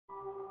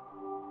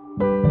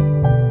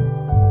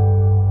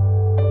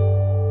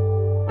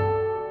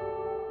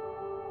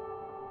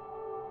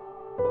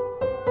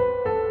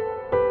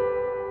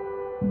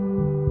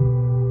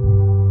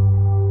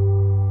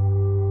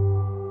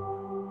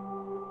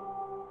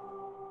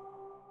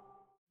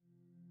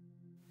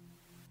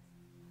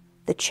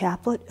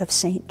Chaplet of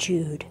St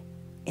Jude.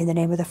 In the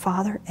name of the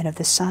Father, and of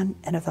the Son,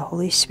 and of the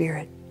Holy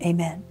Spirit.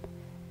 Amen.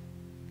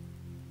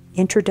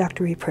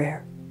 Introductory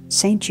Prayer.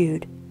 St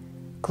Jude,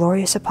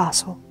 glorious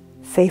apostle,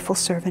 faithful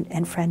servant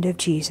and friend of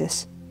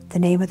Jesus, the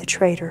name of the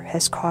traitor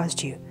has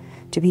caused you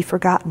to be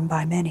forgotten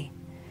by many,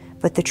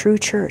 but the true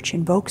Church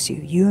invokes you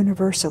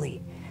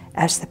universally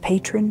as the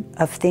patron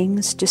of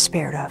things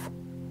despaired of.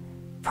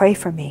 Pray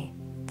for me,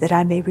 that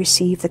I may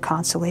receive the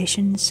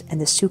consolations and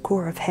the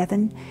succor of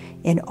heaven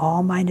in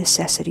all my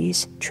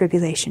necessities,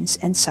 tribulations,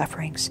 and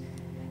sufferings,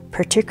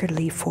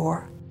 particularly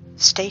for—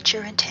 state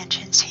your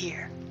intentions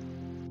here.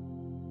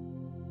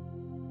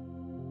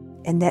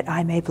 And that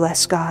I may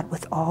bless God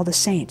with all the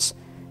saints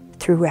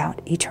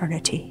throughout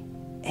eternity.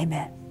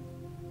 Amen.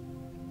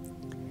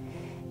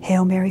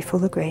 Hail Mary,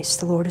 full of grace,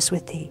 the Lord is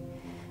with thee.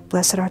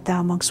 Blessed art thou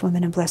amongst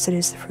women, and blessed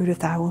is the fruit of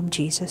thy womb,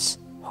 Jesus.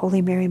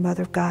 Holy Mary,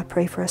 Mother of God,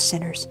 pray for us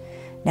sinners,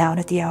 now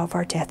and at the hour of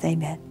our death.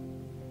 Amen.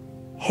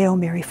 Hail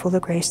Mary, full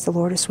of grace, the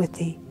Lord is with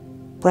thee.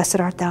 Blessed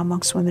art thou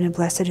amongst women, and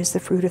blessed is the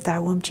fruit of thy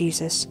womb,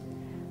 Jesus.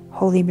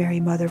 Holy Mary,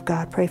 Mother of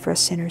God, pray for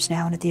us sinners,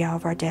 now and at the hour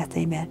of our death.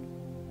 Amen.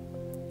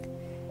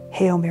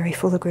 Hail Mary,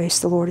 full of grace,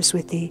 the Lord is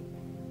with thee.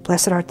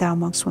 Blessed art thou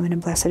amongst women,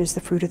 and blessed is the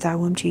fruit of thy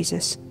womb,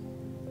 Jesus.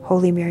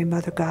 Holy Mary,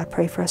 Mother of God,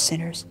 pray for us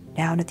sinners,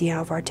 now and at the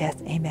hour of our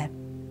death. Amen.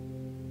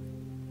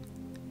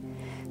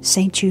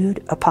 St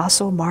Jude,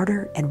 apostle,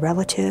 martyr, and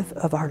relative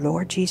of our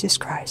Lord Jesus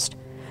Christ,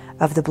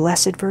 of the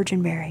Blessed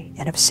Virgin Mary,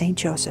 and of Saint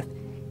Joseph,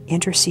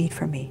 intercede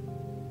for me.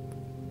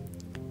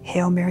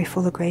 Hail Mary,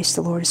 full of grace,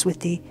 the Lord is with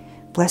thee.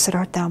 Blessed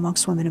art thou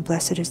amongst women, and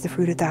blessed is the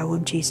fruit of thy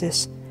womb,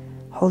 Jesus.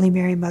 Holy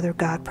Mary, Mother of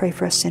God, pray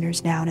for us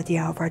sinners, now and at the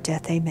hour of our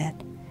death.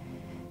 Amen.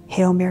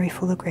 Hail Mary,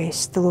 full of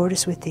grace, the Lord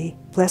is with thee.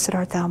 Blessed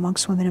art thou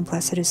amongst women, and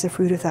blessed is the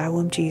fruit of thy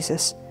womb,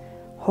 Jesus.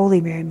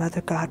 Holy Mary, Mother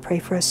of God, pray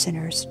for us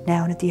sinners,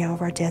 now and at the hour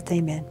of our death.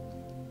 Amen.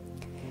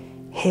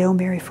 Hail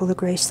Mary, full of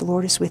grace, the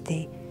Lord is with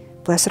thee.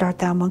 Blessed art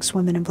thou amongst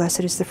women, and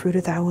blessed is the fruit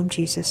of thy womb,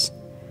 Jesus.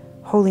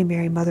 Holy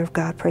Mary, Mother of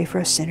God, pray for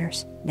us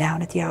sinners, now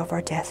and at the hour of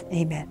our death.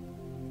 Amen.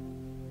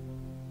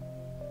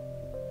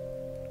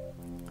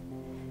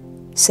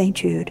 St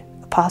Jude,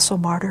 apostle,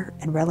 martyr,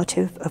 and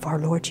relative of our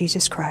Lord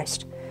Jesus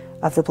Christ,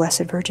 of the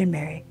Blessed Virgin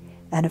Mary,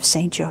 and of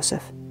Saint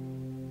Joseph,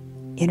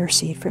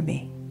 intercede for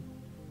me.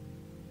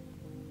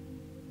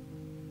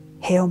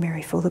 Hail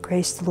Mary, full of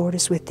grace, the Lord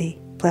is with thee.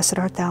 Blessed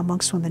art thou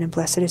amongst women, and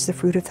blessed is the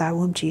fruit of thy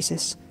womb,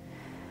 Jesus.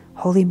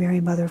 Holy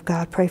Mary, Mother of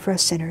God, pray for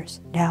us sinners,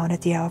 now and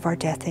at the hour of our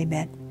death.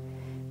 Amen.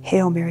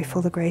 Hail Mary,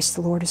 full of grace,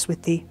 the Lord is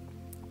with thee.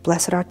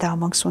 Blessed art thou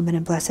amongst women,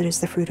 and blessed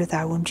is the fruit of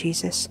thy womb,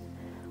 Jesus.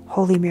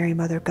 Holy Mary,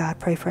 Mother of God,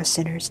 pray for us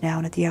sinners, now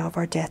and at the hour of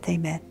our death.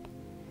 Amen.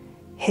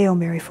 Hail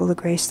Mary, full of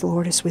grace, the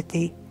Lord is with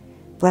thee.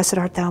 Blessed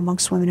art thou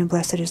amongst women, and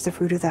blessed is the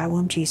fruit of thy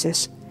womb,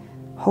 Jesus.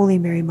 Holy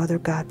Mary, Mother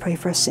of God, pray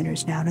for us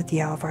sinners, now and at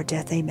the hour of our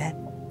death.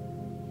 Amen.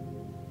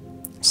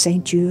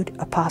 St Jude,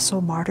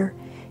 apostle, martyr,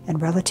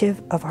 and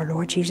relative of our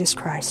Lord Jesus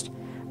Christ,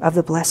 of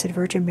the Blessed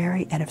Virgin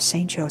Mary, and of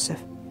Saint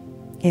Joseph,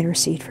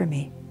 intercede for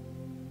me.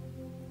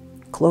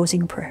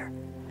 Closing prayer.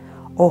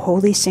 O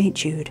holy St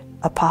Jude,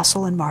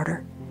 apostle and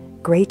martyr,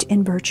 great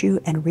in virtue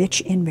and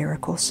rich in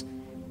miracles,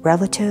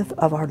 relative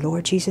of our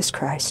Lord Jesus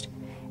Christ,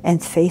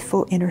 and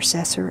faithful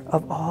intercessor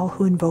of all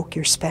who invoke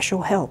your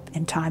special help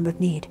in time of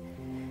need,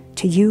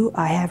 to you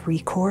I have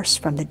recourse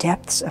from the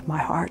depths of my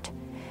heart,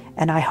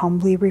 and I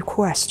humbly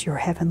request your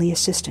heavenly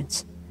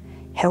assistance.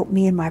 Help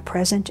me in my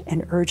present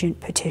and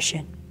urgent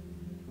petition.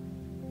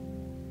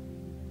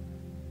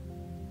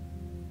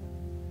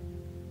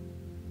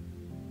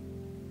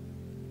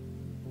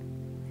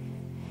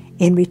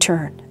 In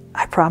return,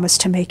 I promise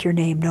to make your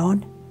name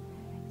known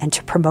and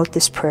to promote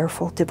this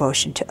prayerful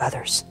devotion to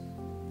others.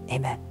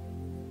 Amen.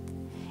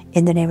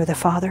 In the name of the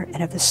Father,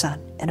 and of the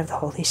Son, and of the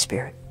Holy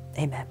Spirit.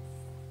 Amen.